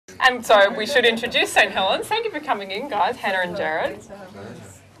And so we should introduce St. Helens. Thank you for coming in, guys, Hannah and Jared.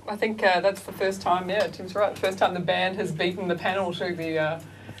 I think that's the first time, yeah, Tim's right, first time the band has beaten the panel to the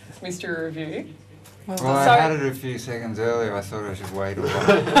mystery review. Well, I had it a few seconds earlier. I thought I should wait a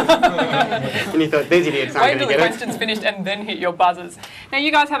while. And you thought these idiots aren't wait until going the to get question's finished and then hit your buzzers. Now,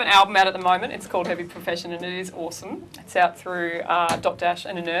 you guys have an album out at the moment. It's called Heavy Profession and it is awesome. It's out through Dot Dash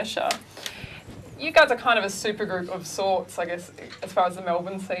and Inertia. You guys are kind of a supergroup of sorts, I guess, as far as the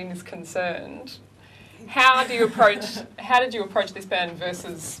Melbourne scene is concerned. How did you approach this band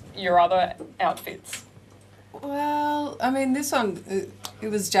versus your other outfits? Well, I mean, this one, it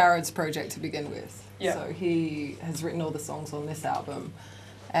was Jared's project to begin with. Yeah. So he has written all the songs on this album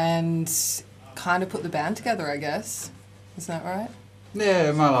and kind of put the band together, I guess. Isn't that right?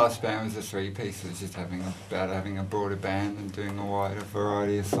 Yeah, my last band was a three-piece. It was just about having a broader band and doing a wider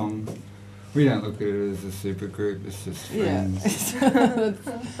variety of songs. We don't look at it as a super group, it's just friends.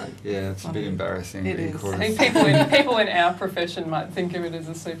 Yeah, it's a bit embarrassing. It is. I think people in our profession might think of it as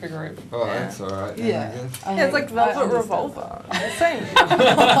a supergroup. Oh, that's alright then, I guess. Yeah, it's like Velvet Revolver. Same.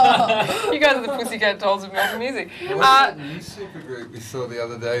 You guys are the Pussycat Dolls of Melbourne music. What's that new supergroup we saw the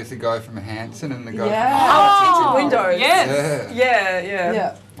other day? It's the guy from Hanson and the guy from Windows. Yes.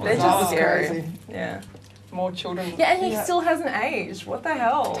 Yeah. They're just scary. Crazy. Yeah. More children. Yeah, and he still hasn't aged. What the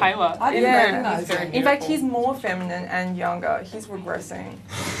hell? Taylor. I didn't recognize very him. In fact, he's more feminine and younger. He's regressing.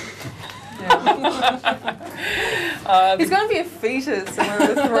 Yeah. He's going to be a fetus and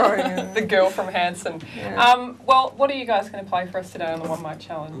we're throwing him. The girl from Hanson. Yeah. Well, what are you guys going to play for us today on the One Mic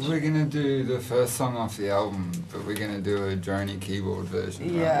Challenge? We're going to do the first song off the album, but we're going to do a droney keyboard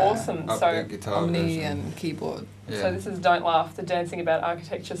version. Yeah. Awesome. So, Upbeat guitar Omni version. and keyboard. Yeah. So this is Don't Laugh, the Dancing About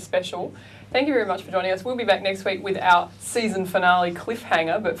Architecture special. Thank you very much for joining us. We'll be back next week with our season finale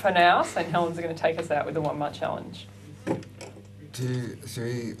cliffhanger, but for now, St. Helens are going to take us out with the One Mic Challenge. 2,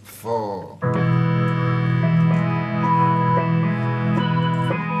 3, 4.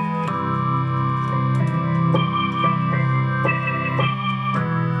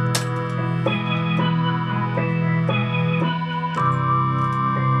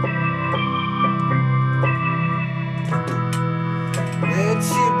 Let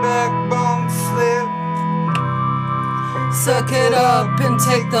your backbone slip. Suck it up and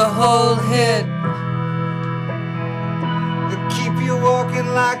take the whole hit. Keep you walking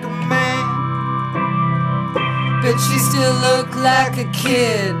like a man, But you still look like a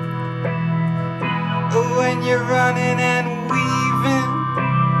kid. when you're running and weaving.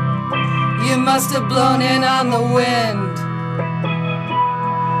 You must have blown in on the wind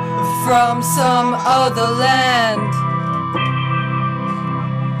from some other land.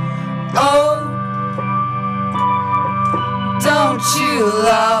 Oh, don't you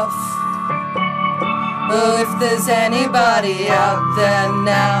laugh. Well, if there's anybody out there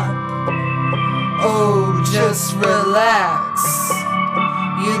now, oh, just relax.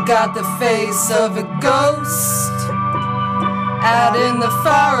 You got the face of a ghost out in the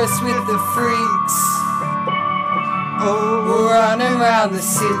forest with the freaks. Oh, running around the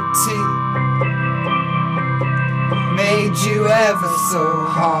city made you ever so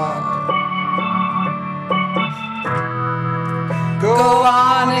hard. Go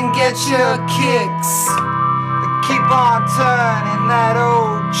on and get your kicks. Keep on turning that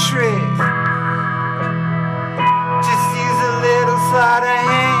old trick. Just use a little sleight of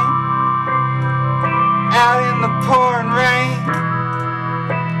hand out in the pouring rain.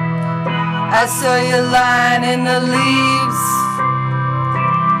 I saw you lying in the leaves,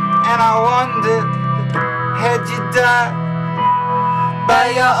 And I wondered, had you died by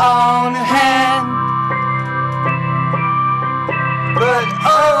your own hand. But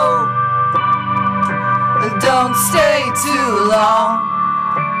oh, Don't stay too long.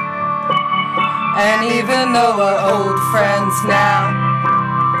 And even though we're old friends now,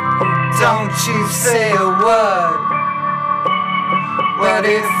 don't you say a word. What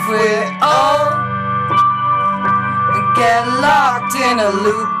if we all get locked in a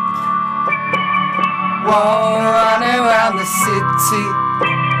loop, running around the city,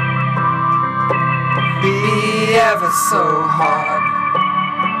 be ever so hard.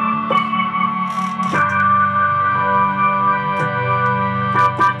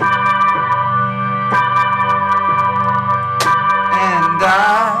 And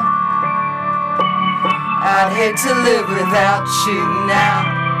I'd hate to live without you now.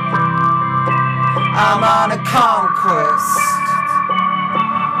 I'm on a conquest,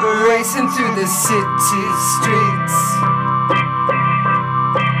 racing through the city streets.